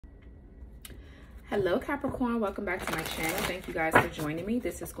Hello Capricorn, welcome back to my channel. Thank you guys for joining me.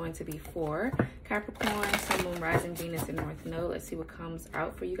 This is going to be for Capricorn, Sun, Moon, Rising, Venus, and North Node. Let's see what comes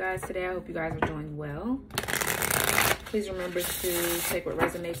out for you guys today. I hope you guys are doing well. Please remember to take what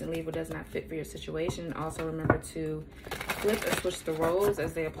resonates and leave what does not fit for your situation. Also remember to flip and switch the roles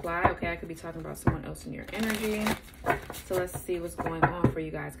as they apply. Okay, I could be talking about someone else in your energy. So let's see what's going on for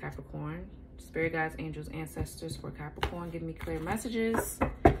you guys, Capricorn. Spirit guides, angels, ancestors for Capricorn. Give me clear messages.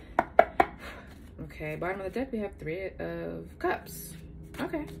 Okay, bottom of the deck, we have 3 of Cups.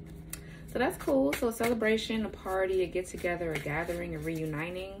 Okay, so that's cool. So a celebration, a party, a get-together, a gathering, a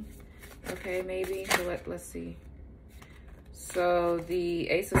reuniting. Okay, maybe. So let's see. So the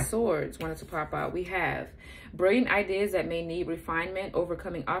Ace of Swords wanted to pop out. We have brilliant ideas that may need refinement,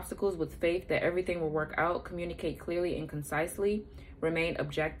 overcoming obstacles with faith that everything will work out, communicate clearly and concisely, remain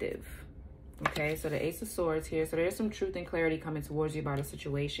objective. Okay, so the Ace of Swords here. So there's some truth and clarity coming towards you about a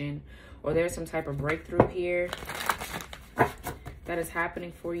situation, or there's some type of breakthrough here that is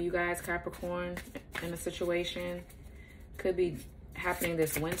happening for you guys, Capricorn, in a situation. Could be happening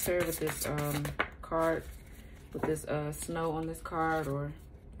this winter with this card, with this snow on this card, or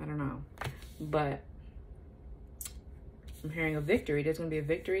I don't know. But I'm hearing a victory. There's going to be a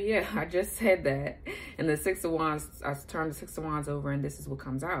victory. Yeah, I just said that. And the Six of Wands, I turned the Six of Wands over, and this is what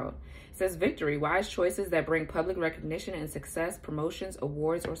comes out. It says victory, wise choices that bring public recognition and success, promotions,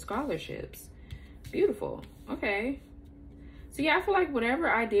 awards, or scholarships. Beautiful. Okay. So yeah, I feel like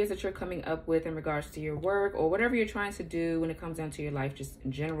whatever ideas that you're coming up with in regards to your work or whatever you're trying to do when it comes down to your life, just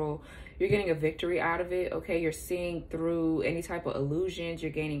in general, you're getting a victory out of it. Okay, you're seeing through any type of illusions.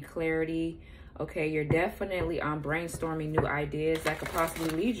 You're gaining clarity. Okay, you're definitely brainstorming new ideas that could possibly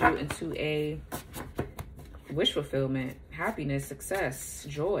lead you into a wish fulfillment, happiness, success,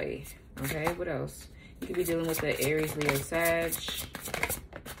 joy. Okay, what else? You could be dealing with the Aries, Leo, Sag.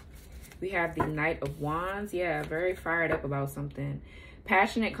 We have the Knight of Wands. Yeah, very fired up about something.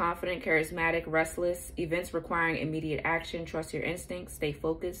 Passionate, confident, charismatic, restless. Events requiring immediate action. Trust your instincts. Stay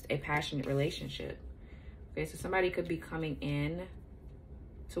focused. A passionate relationship. Okay, so somebody could be coming in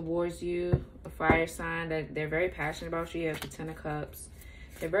towards you, a fire sign that they're very passionate about you. You have the 10 of Cups.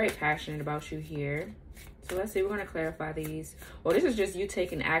 They're very passionate about you here. So let's see, we're going to clarify these. Well, this is just you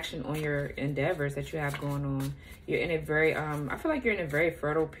taking action on your endeavors that you have going on. You're in a very, I feel like you're in a very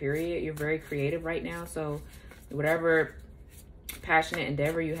fertile period. You're very creative right now. So whatever passionate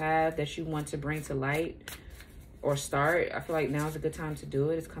endeavor you have that you want to bring to light or start, I feel like now is a good time to do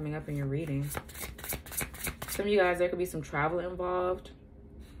it. It's coming up in your reading. Some of you guys, there could be some travel involved.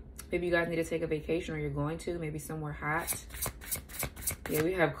 Maybe you guys need to take a vacation, or you're going to, maybe somewhere hot. Yeah,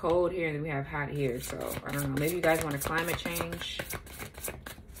 we have cold here and then we have hot here. So I don't know. Maybe you guys want a climate change.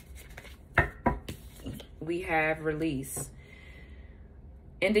 We have release.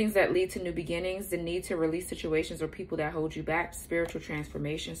 Endings that lead to new beginnings. The need to release situations or people that hold you back. Spiritual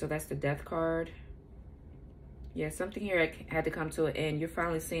transformation. So that's the Death card. Yeah, something here had to come to an end. You're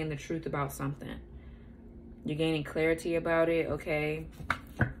finally seeing the truth about something. You're gaining clarity about it, okay?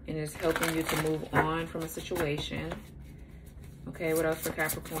 And it's helping you to move on from a situation. Okay, what else for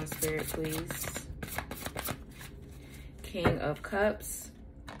Capricorn Spirit, please? King of Cups.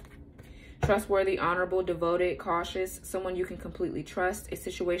 Trustworthy, honorable, devoted, cautious. Someone you can completely trust. A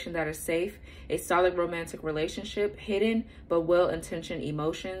situation that is safe. A solid romantic relationship. Hidden but well-intentioned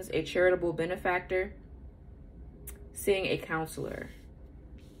emotions. A charitable benefactor. Seeing a counselor.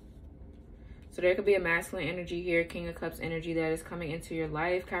 So there could be a masculine energy here, King of Cups energy that is coming into your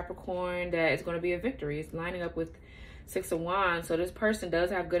life, Capricorn, that is going to be a victory. It's lining up with Six of Wands. So this person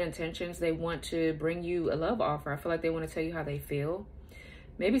does have good intentions. They want to bring you a love offer. I feel like they want to tell you how they feel.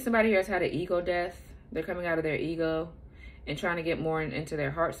 Maybe somebody here has had an ego death. They're coming out of their ego and trying to get more into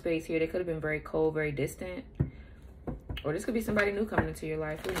their heart space here. They could have been very cold, very distant. Or this could be somebody new coming into your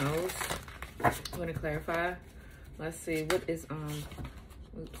life. Who knows? I'm going to clarify. Let's see. What is,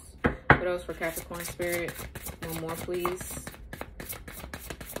 oops. What else for Capricorn Spirit? One more, please.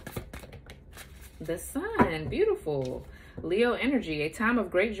 The Sun. Beautiful. Leo energy. A time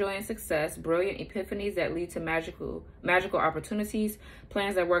of great joy and success. Brilliant epiphanies that lead to magical opportunities.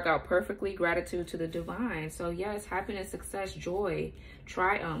 Plans that work out perfectly. Gratitude to the divine. So yes, happiness, success, joy,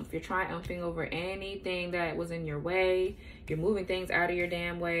 triumph. You're triumphing over anything that was in your way. You're moving things out of your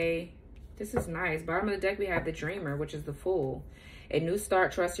damn way. This is nice. Bottom of the deck, we have the Dreamer, which is the Fool. A new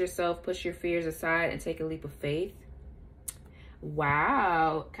start, trust yourself, push your fears aside, and take a leap of faith.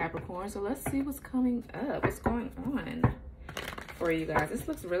 Wow, Capricorn. So let's see what's coming up. What's going on for you guys? This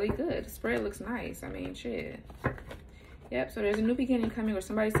looks really good. The spread looks nice. I mean, shit. Yep, so there's a new beginning coming, or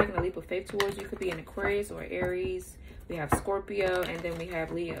somebody's taking a leap of faith towards you. Could be an Aquarius or Aries. We have Scorpio, and then we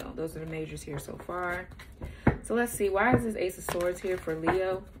have Leo. Those are the majors here so far. So let's see. Why is this Ace of Swords here for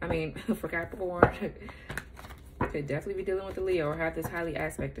Leo? I mean, for Capricorn. Could definitely be dealing with the Leo or have this highly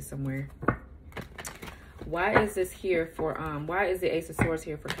aspected somewhere. Why is this here for, why is the Ace of Swords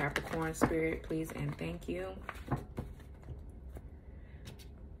here for Capricorn Spirit, please and thank you.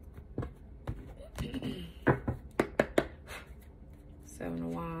 Seven of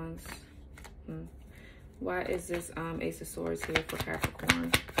Wands. Why is this Ace of Swords here for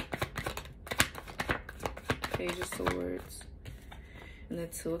Capricorn? Page of Swords. And the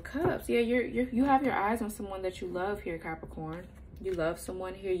Two of Cups. Yeah, you have your eyes on someone that you love here, Capricorn. You love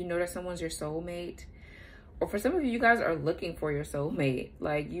someone here. You know that someone's your soulmate. Or for some of you, you guys are looking for your soulmate.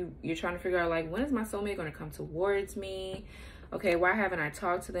 Like, you're trying to figure out, like, when is my soulmate going to come towards me? Okay, why haven't I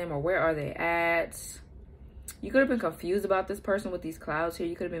talked to them? Or where are they at? You could have been confused about this person with these clouds here.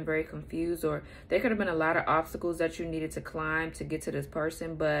 You could have been very confused, or there could have been a lot of obstacles that you needed to climb to get to this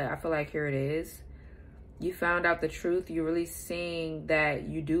person. But I feel like here it is. You found out the truth. You're really seeing that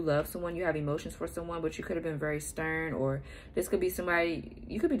you do love someone. You have emotions for someone, but you could have been very stern, or this could be somebody,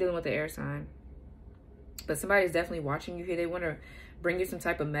 you could be dealing with the air sign. But somebody's definitely watching you here. They want to bring you some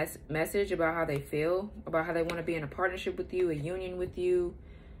type of message about how they feel, about how they want to be in a partnership with you, a union with you.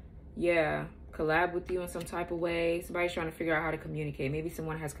 Yeah. Collab with you in some type of way. Somebody's trying to figure out how to communicate. Maybe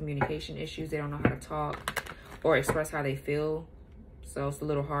someone has communication issues. They don't know how to talk or express how they feel. So it's a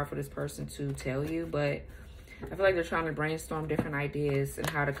little hard for this person to tell you. But I feel like they're trying to brainstorm different ideas and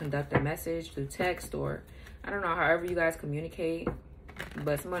how to conduct a message through text, or I don't know, however you guys communicate.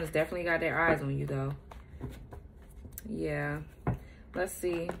 But someone has definitely got their eyes on you though. Yeah. Let's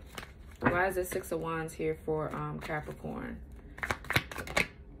see. Why is the Six of Wands here for Capricorn?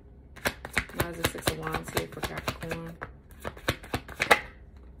 Why is the Six of Wands here for Capricorn?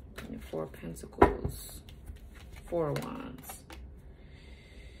 And Four of Pentacles. Four of Wands.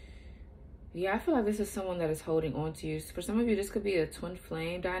 Yeah, I feel like this is someone that is holding on to you. For some of you, this could be a twin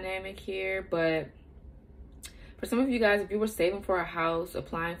flame dynamic here. But for some of you guys, if you were saving for a house,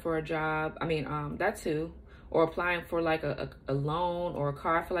 applying for a job, I mean, that too. Or applying for like a loan or a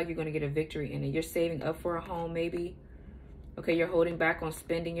car, I feel like you're going to get a victory in it. You're saving up for a home maybe. Okay, you're holding back on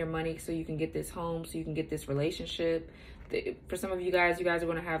spending your money so you can get this home, so you can get this relationship. For some of you guys are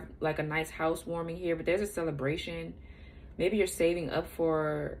going to have like a nice housewarming here, but there's a celebration. Maybe you're saving up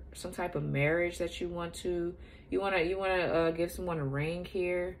for some type of marriage that you want to give someone a ring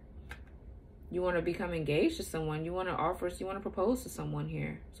here. You want to become engaged to someone. You want to propose to someone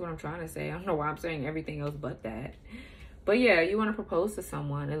here. That's what I'm trying to say. I don't know why I'm saying everything else but that. But yeah, you want to propose to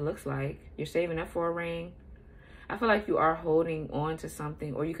someone. It looks like you're saving up for a ring. I feel like you are holding on to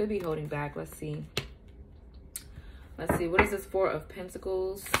something, or you could be holding back. Let's see. Let's see. What is this Four of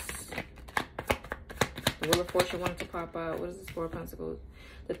Pentacles? The Wheel of Fortune wanted to pop out. What is this Four of Pentacles?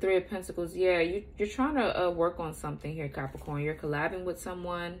 The Three of Pentacles. Yeah, you're trying to work on something here, Capricorn. You're collabing with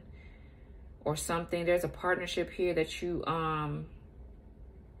someone or something. There's a partnership here that you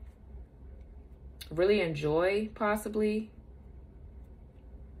really enjoy, possibly.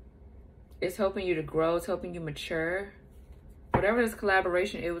 It's helping you to grow. It's helping you mature. Whatever this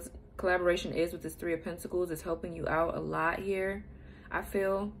collaboration is with this Three of Pentacles, is helping you out a lot here, I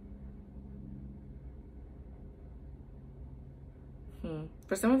feel.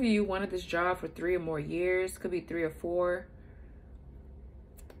 For some of you, you wanted this job for 3 or more years. Could be 3 or 4.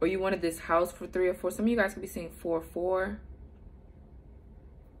 Or you wanted this house for 3 or 4. Some of you guys could be seeing 4-4.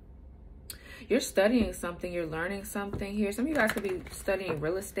 You're studying something. You're learning something here. Some of you guys could be studying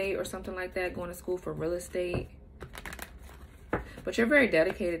real estate or something like that. Going to school for real estate. But you're very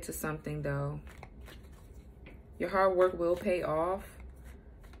dedicated to something, though. Your hard work will pay off.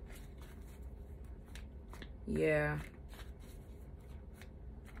 Yeah.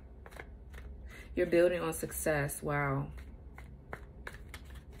 You're building on success. Wow.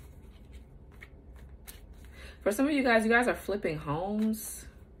 For some of you guys are flipping homes.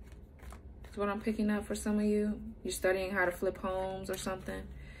 That's what I'm picking up for some of you. You're studying how to flip homes or something.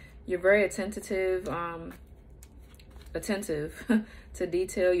 You're very attentive to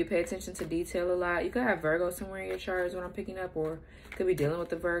detail. You pay attention to detail a lot. You could have Virgo somewhere in your chart is what I'm picking up, or could be dealing with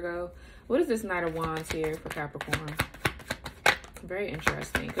the Virgo. What is this Knight of Wands here for Capricorn? Very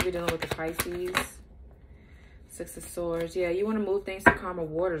interesting. Could be dealing with the Pisces. Six of Swords. Yeah, you want to move things to calmer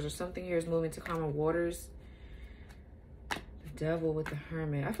waters, or something here is moving to calmer waters. Devil with the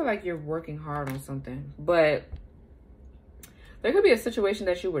Hermit. I feel like you're working hard on something, but there could be a situation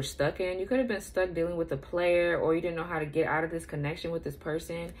that you were stuck in. You could have been stuck dealing with a player, or you didn't know how to get out of this connection with this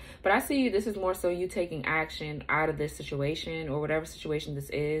person. But I see you, this is more so you taking action out of this situation, or whatever situation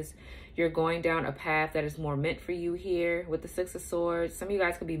this is. you're going down a path that is more meant for you here with the Six of Swords. Some of you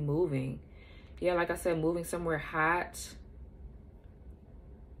guys could be moving. Yeah, like I said, moving somewhere hot.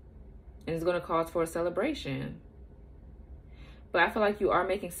 And it's going to cause for a celebration. But I feel like you are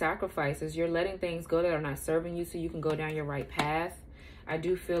making sacrifices. You're letting things go that are not serving you so you can go down your right path. I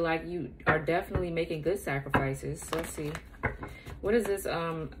do feel like you are definitely making good sacrifices. So let's see. What is this,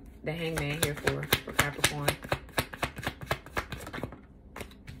 the Hangman here for Capricorn?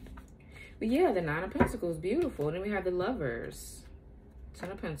 But yeah, the Nine of Pentacles, beautiful. And then we have the Lovers,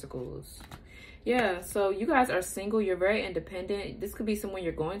 Ten of Pentacles. Yeah, so you guys are single. You're very independent. This could be someone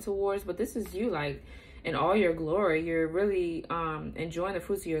you're going towards, but this is you, like, in all your glory. You're really enjoying the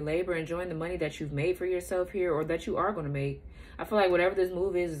fruits of your labor, enjoying the money that you've made for yourself here, or that you are going to make. I feel like whatever this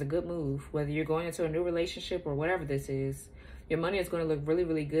move is a good move, whether you're going into a new relationship or whatever this is. Your money is going to look really,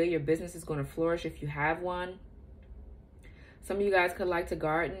 really good. Your business is going to flourish if you have one. Some of you guys could like to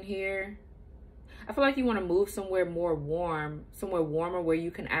garden here. I feel like you want to move somewhere more warm, somewhere warmer where you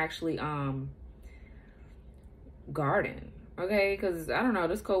can actually garden, okay? Because I don't know,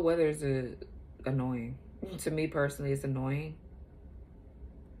 this cold weather is annoying. To me personally, it's annoying.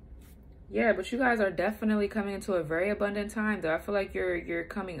 Yeah, but you guys are definitely coming into a very abundant time, though. I feel like you're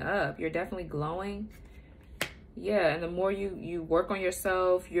coming up. You're definitely glowing. Yeah, and the more you work on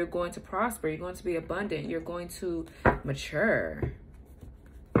yourself, you're going to prosper. You're going to be abundant. You're going to mature.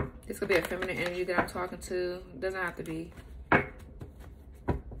 This could be a feminine energy that I'm talking to. It doesn't have to be.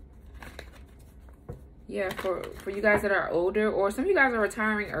 Yeah, for you guys that are older, or some of you guys are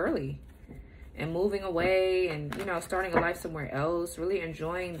retiring early and moving away and, you know, starting a life somewhere else, really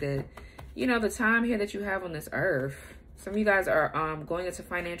enjoying the, you know, the time here that you have on this earth. Some of you guys are going into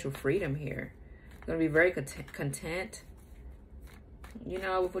financial freedom here. You're going to be very content, you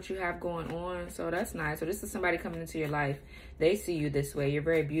know, with what you have going on. So that's nice. So this is somebody coming into your life. They see you this way. You're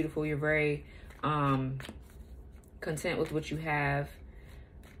very beautiful. You're very content with what you have.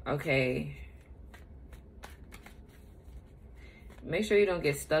 Okay. Make sure you don't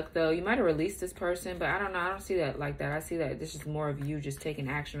get stuck, though. You might have released this person, but I don't know. I don't see that like that. I see that this is more of you just taking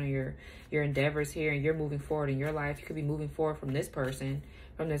action on your endeavors here, and you're moving forward in your life. You could be moving forward from this person,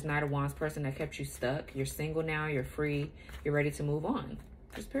 from this Knight of Wands person that kept you stuck. You're single now. You're free. You're ready to move on.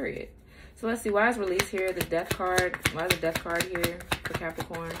 Just period. So let's see. Why is release here? The Death card. Why is the Death card here for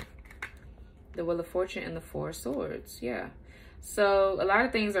Capricorn? The Wheel of Fortune and the Four of Swords. Yeah. So a lot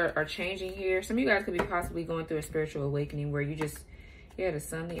of things are changing here. Some of you guys could be possibly going through a spiritual awakening where you just... Yeah, the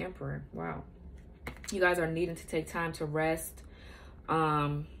Sun, the Emperor. Wow. You guys are needing to take time to rest.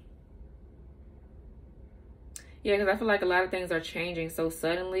 Yeah, because I feel like a lot of things are changing so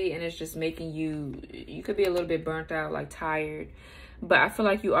suddenly, and it's just making you could be a little bit burnt out, like tired. But I feel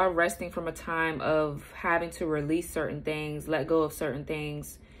like you are resting from a time of having to release certain things, let go of certain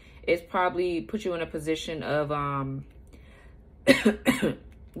things. It's probably put you in a position of, you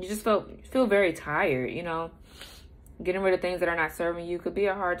just feel very tired, you know. Getting rid of things that are not serving you could be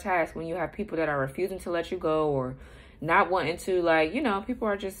a hard task when you have people that are refusing to let you go or not wanting to, like, you know, people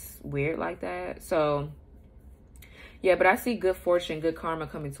are just weird like that. So, yeah, but I see good fortune, good karma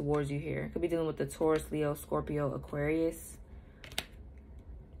coming towards you here. Could be dealing with the Taurus, Leo, Scorpio, Aquarius.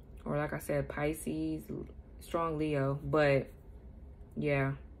 Or like I said, Pisces, strong Leo. But,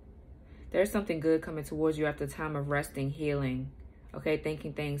 yeah, there's something good coming towards you after a time of resting, healing. Okay,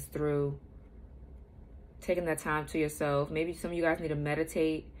 thinking things through. Taking that time to yourself. Maybe some of you guys need to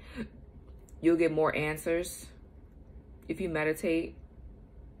meditate. You'll get more answers if you meditate.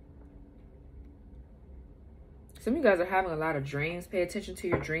 Some of you guys are having a lot of dreams. Pay attention to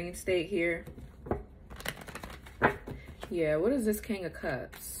your dream state here. Yeah, what is this King of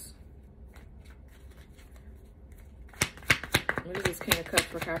Cups? What is this King of Cups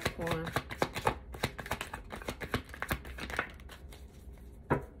for Capricorn?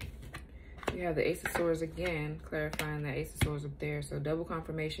 We have the Ace of Swords again, clarifying that Ace of Swords up there. So double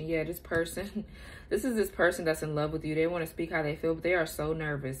confirmation. Yeah, this person, this is this person that's in love with you. They want to speak how they feel, but they are so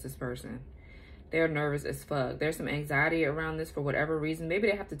nervous, this person. They are nervous as fuck. There's some anxiety around this for whatever reason. Maybe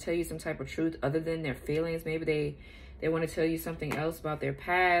they have to tell you some type of truth other than their feelings. Maybe they want to tell you something else about their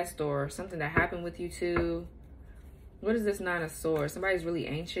past or something that happened with you too. What is this Nine of Swords? Somebody's really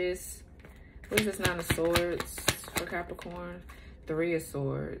anxious. What is this Nine of Swords for Capricorn? Three of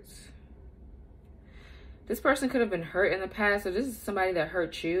Swords. This person could have been hurt in the past. So this is somebody that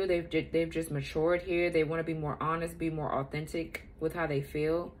hurt you. They've just matured here. They want to be more honest, be more authentic with how they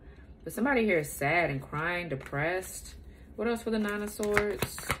feel. But somebody here is sad and crying, depressed. What else for the Nine of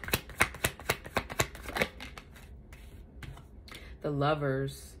Swords? The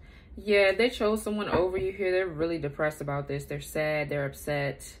Lovers. Yeah, they chose someone over you here. They're really depressed about this. They're sad. They're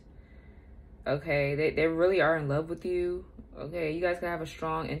upset. Okay, they really are in love with you. Okay, you guys can have a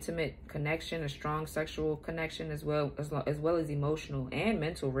strong intimate connection, a strong sexual connection as well as emotional and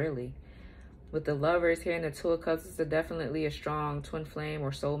mental, really. With the Lovers here in the Two of Cups, it's definitely a strong twin flame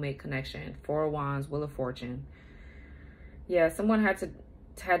or soulmate connection. Four of Wands, Wheel of Fortune. Yeah, someone had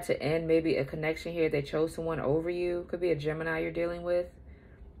to end maybe a connection here. They chose someone over you. Could be a Gemini you're dealing with.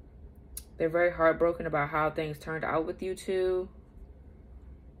 They're very heartbroken about how things turned out with you two.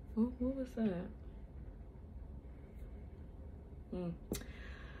 What was that?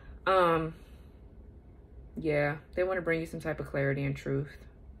 Yeah, they want to bring you some type of clarity and truth.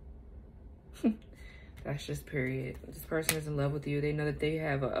 That's just period. This person is in love with you. They know that they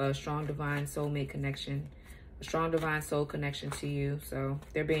have a strong divine soulmate connection, a strong divine soul connection to you. So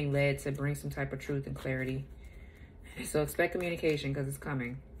they're being led to bring some type of truth and clarity. So expect communication because it's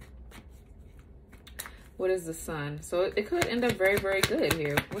coming. What is the Sun? So it could end up very, very good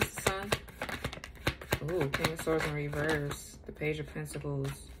here. What's the Sun? Ooh, King of Swords in reverse. The Page of Pentacles.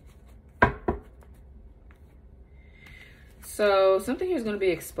 So something here is going to be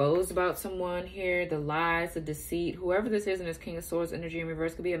exposed about someone here. The lies, the deceit. Whoever this is in this King of Swords energy in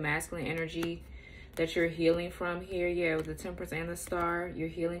reverse could be a masculine energy that you're healing from here. Yeah, with the Temperance and the Star. You're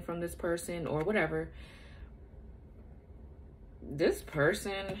healing from this person or whatever. This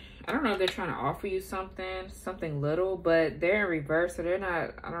person, I don't know if they're trying to offer you something little, but they're in reverse. So they're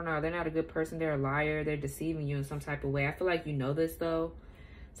not, I don't know, they're not a good person. They're a liar. They're deceiving you in some type of way. I feel like you know this though.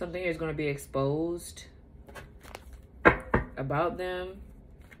 Something here is going to be exposed about them.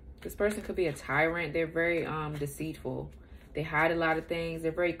 This person could be a tyrant. They're very deceitful. They hide a lot of things.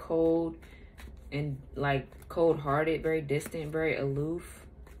 They're very cold and like cold-hearted, very distant, very aloof.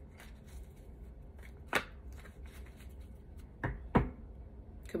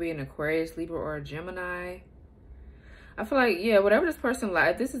 Could be an Aquarius, Libra, or a Gemini. I feel like, yeah, whatever this person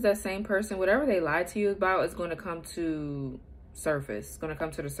lied, if this is that same person, whatever they lied to you about is going to come to surface. It's going to come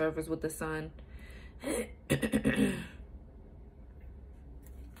to the surface with the Sun.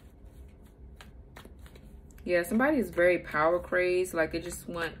 Yeah, somebody is very power crazed. Like they just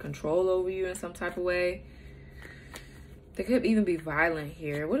want control over you in some type of way. They could even be violent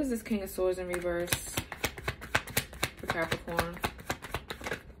here. What is this King of Swords in reverse for Capricorn?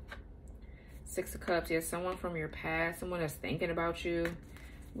 Six of Cups. Yeah, someone from your past. Someone that's thinking about you.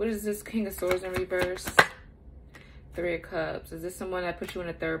 What is this King of Swords in reverse? Three of Cups. Is this someone that put you in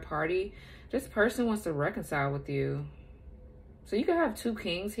a third party? This person wants to reconcile with you. So you could have two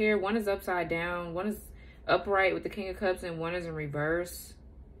kings here. One is upside down. One is upright with the King of Cups and one is in reverse.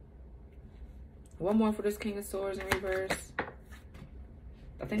 One more for this King of Swords in reverse.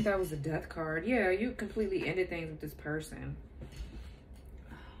 I think that was the Death card. Yeah, you completely ended things with this person.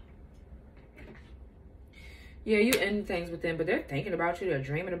 Yeah, you end things with them, but they're thinking about you. They're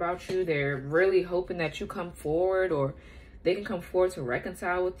dreaming about you. They're really hoping that you come forward or they can come forward to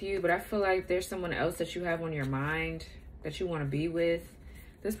reconcile with you. But I feel like there's someone else that you have on your mind that you want to be with.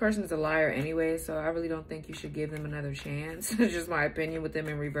 This person is a liar anyway, so I really don't think you should give them another chance. It's just my opinion with them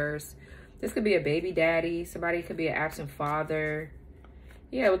in reverse. This could be a baby daddy. Somebody could be an absent father.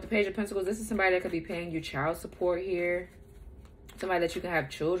 Yeah, with the Page of Pentacles, this is somebody that could be paying you child support here. Somebody that you can have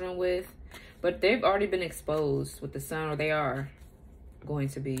children with. But they've already been exposed with the Sun, or they are going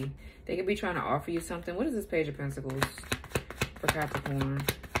to be. They could be trying to offer you something. What is this Page of Pentacles for Capricorn?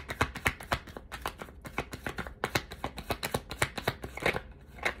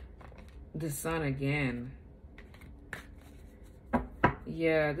 The Sun again.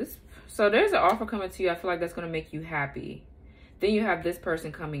 Yeah, so there's an offer coming to you. I feel like that's going to make you happy. Then you have this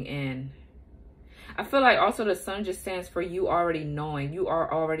person coming in. I feel like also the Sun just stands for you already knowing. You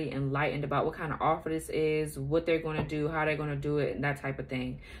are already enlightened about what kind of offer this is, what they're going to do, how they're going to do it, and that type of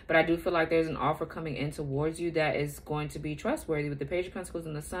thing. But I do feel like there's an offer coming in towards you that is going to be trustworthy. With the Page of Pentacles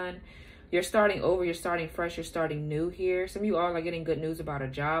and the Sun, you're starting over, you're starting fresh, you're starting new here. Some of you all are getting good news about a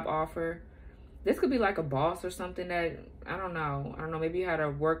job offer. This could be like a boss or something that, I don't know, maybe you had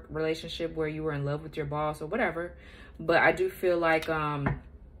a work relationship where you were in love with your boss or whatever. But I do feel like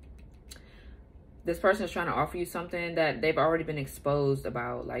this person is trying to offer you something that they've already been exposed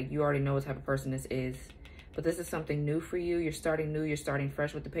about. Like, you already know what type of person this is. But this is something new for you. You're starting new. You're starting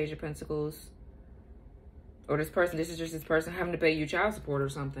fresh with the Page of Pentacles. Or this is just this person having to pay you child support or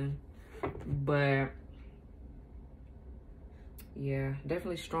something. But yeah,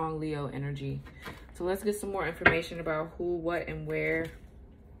 definitely strong Leo energy. So let's get some more information about who, what, and where.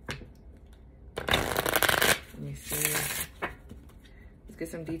 Let me see. Let's get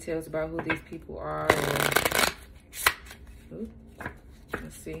some details about who these people are.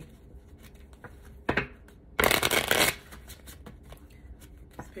 Let's see.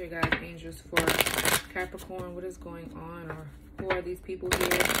 Spirit guides, angels for Capricorn. What is going on, or who are these people here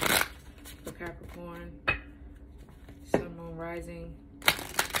for Capricorn? Sun, moon, rising,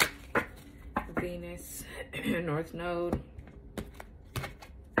 Venus, North Node.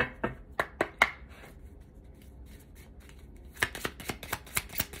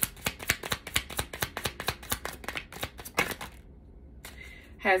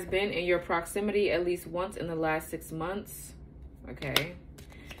 Has been in your proximity at least once in the last 6 months. Okay.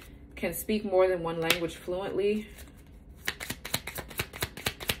 Can speak more than one language fluently.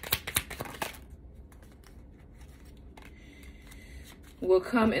 Will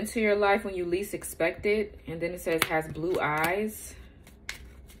come into your life when you least expect it. And then it says has blue eyes.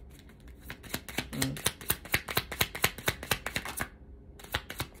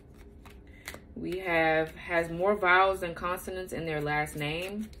 We have has more vowels than consonants in their last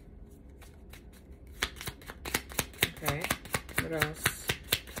name. Okay, what else?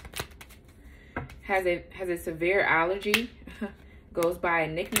 Has a severe allergy. Goes by a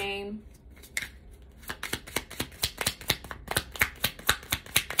nickname.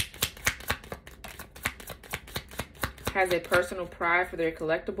 Has a personal pride for their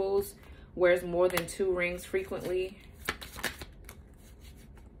collectibles. Wears more than 2 rings frequently.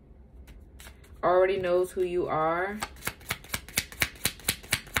 Already knows who you are.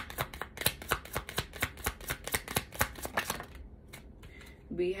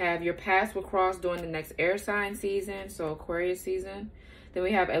 We have your paths will cross during the next air sign season, so Aquarius season. Then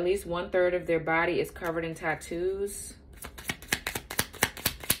we have at least 1/3 of their body is covered in tattoos.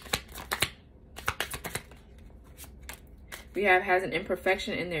 We have has an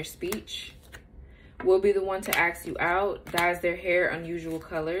imperfection in their speech. Will be the one to ask you out. Dyes their hair unusual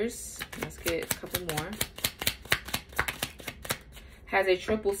colors. Let's get a couple more. Has a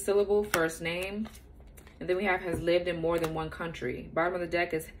triple syllable first name. And then we have has lived in more than one country. Bottom of the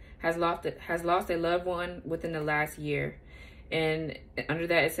deck is has lost a loved one within the last year. And under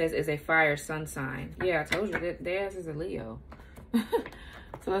that it says is a fire sun sign. Yeah, I told you that their ass is a Leo.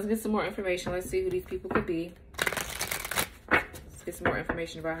 So let's get some more information. Let's see who these people could be. Let's get some more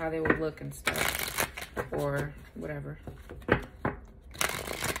information about how they will look and stuff. Or whatever.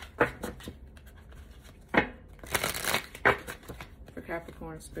 For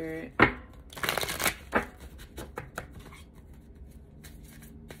Capricorn spirit.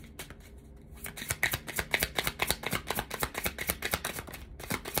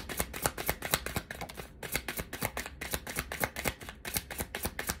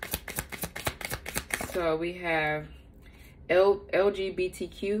 So we have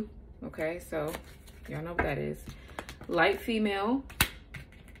LGBTQ. Okay, so y'all know what that is. Light female.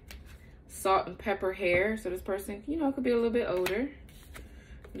 Salt and pepper hair. So this person, you know, could be a little bit older.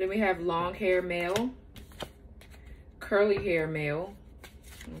 Then we have long hair male. Curly hair male.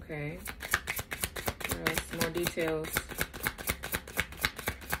 Okay. What else? More details.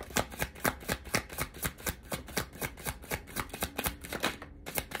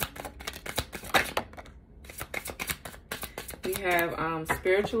 We have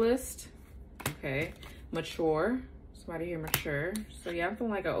spiritualist. Okay. Mature. Somebody here mature. So yeah, I'm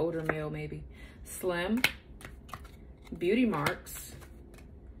feeling like an older male maybe. Slim. Beauty marks.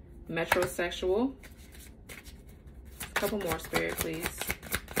 Metrosexual. A couple more spirit, please.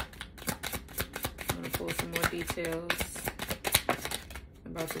 I'm gonna pull some more details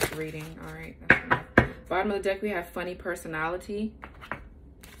about this reading. All right, that's enough. Bottom of the deck, we have funny personality.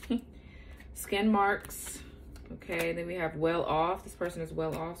 Skin marks. Okay, then we have well off. This person is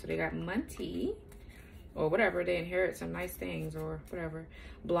well off, so they got money or whatever. They inherit some nice things or whatever.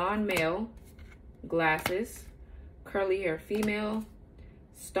 Blonde male, glasses, curly hair female,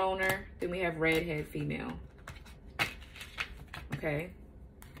 stoner. Then we have redhead female. Okay,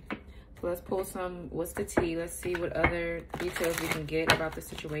 so let's pull some, what's the tea? Let's see what other details we can get about the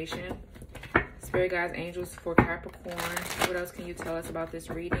situation. Spirit guides, angels for Capricorn. What else can you tell us about this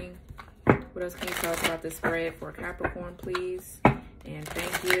reading? What else can you tell us about this spread for Capricorn, please? And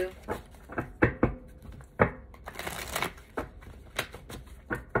thank you.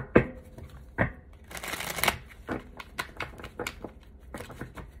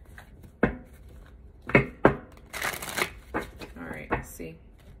 All right, let's see.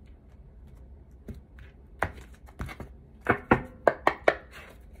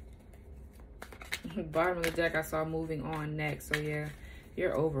 Bottom of the deck, I saw moving on next. So yeah.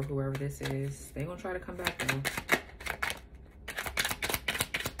 You're over whoever this is. They're going to try to come back though.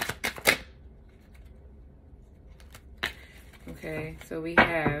 Okay, so we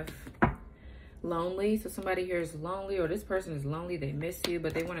have lonely. So somebody here is lonely, or this person is lonely. They miss you,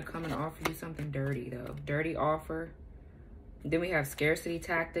 but they want to come and offer you something dirty though. Dirty offer. Then we have scarcity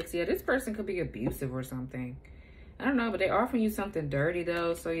tactics. Yeah, this person could be abusive or something. I don't know, but they're offering you something dirty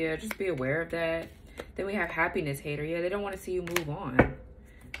though. So yeah, just be aware of that. Then we have happiness hater. Yeah, they don't want to see you move on.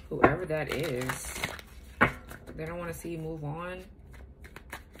 Whoever that is. They don't want to see you move on.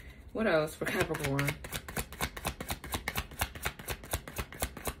 What else for Capricorn?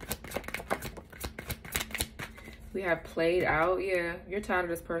 We have played out. Yeah, you're tired of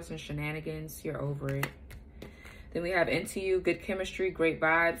this person's shenanigans. You're over it. Then we have into you, good chemistry, great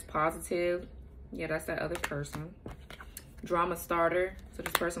vibes, positive. Yeah, that's that other person. Drama starter. So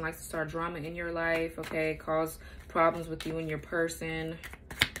this person likes to start drama in your life, okay? Cause problems with you and your person.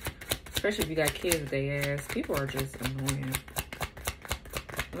 Especially if you got kids with their ass. People are just annoying.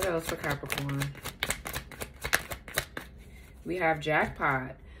 What else for Capricorn? We have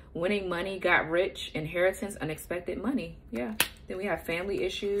jackpot. Winning money, got rich, inheritance, unexpected money. Yeah. Then we have family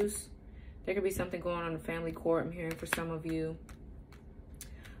issues. There could be something going on in family court, I'm hearing, for some of you.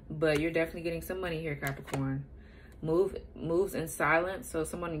 But you're definitely getting some money here, Capricorn. Moves in silence. So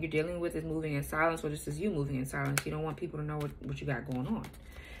someone you're dealing with is moving in silence, or this is you moving in silence. You don't want people to know what you got going on.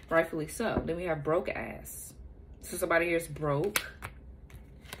 Rightfully so. Then we have broke ass. So somebody here is broke.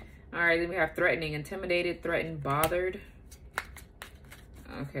 All right, then we have threatening, intimidated, threatened, bothered.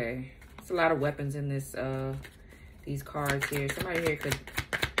 Okay. There's a lot of weapons in this these cards here. Somebody here could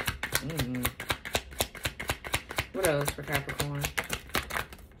What else for Capricorn?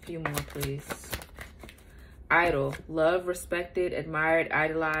 A few more, please. Idol. Love, respected, admired,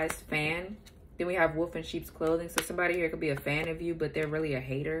 idolized, fan. Then we have wolf in sheep's clothing. So somebody here could be a fan of you, but they're really a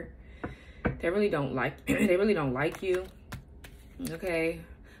hater. They really don't like they really don't like you. Okay.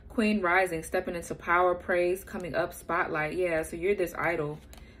 Queen rising, stepping into power, praise, coming up, spotlight. Yeah, so you're this idol,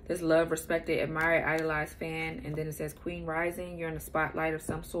 this love, respected, admired, idolized fan. And then it says queen rising. You're in the spotlight of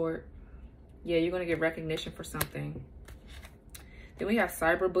some sort. Yeah, you're going to get recognition for something. Then we have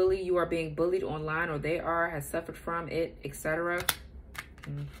cyberbully. You are being bullied online, or they are, has suffered from it, etc.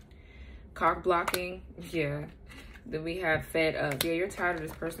 Cock blocking. Yeah. Then we have fed up. Yeah, you're tired of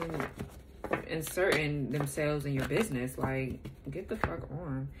this person inserting themselves in your business. Like, get the fuck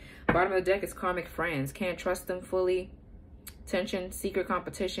on. Bottom of the deck is karmic friends. Can't trust them fully. Tension, secret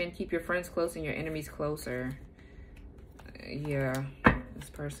competition. Keep your friends close and your enemies closer. Yeah,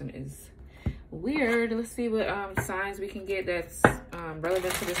 this person is weird. Let's see what signs we can get that's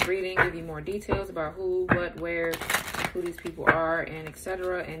relevant to this reading. Give you more details about who, what, where, who these people are, and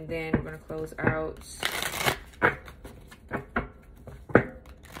etc. And then we're going to close out.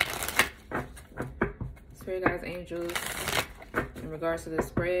 Spirit guides, angels, in regards to the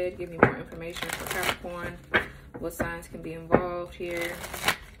spread, give me more information for Capricorn. What signs can be involved here?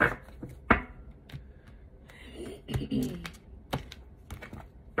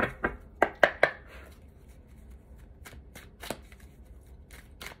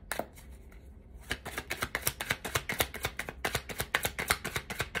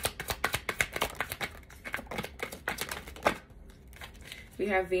 We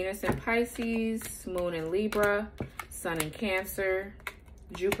have Venus in Pisces, Moon in Libra, Sun in Cancer,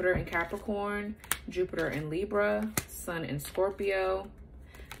 Jupiter in Capricorn, Jupiter in Libra, Sun in Scorpio,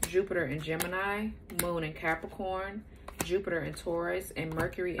 Jupiter in Gemini, Moon in Capricorn, Jupiter in Taurus, and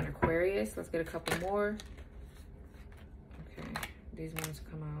Mercury in Aquarius. Let's get a couple more. Okay, these ones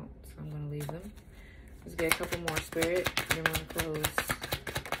come out, so I'm going to leave them. Let's get a couple more, Spirit. Then we're going to close.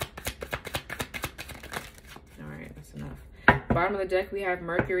 All right, that's enough. Bottom of the deck, we have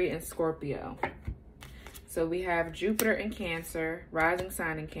Mercury in Scorpio. So we have Jupiter in Cancer, rising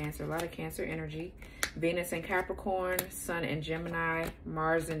sign in Cancer, a lot of Cancer energy. Venus in Capricorn, Sun in Gemini,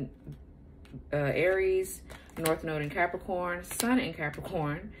 Mars in Aries, North Node in Capricorn, Sun in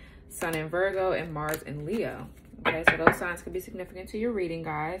Capricorn, Sun in Virgo, and Mars in Leo. Okay, so those signs could be significant to your reading,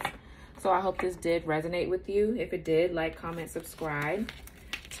 guys. So I hope this did resonate with you. If it did, like, comment, subscribe.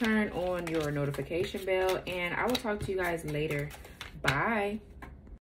 Turn on your notification bell, and I will talk to you guys later. Bye.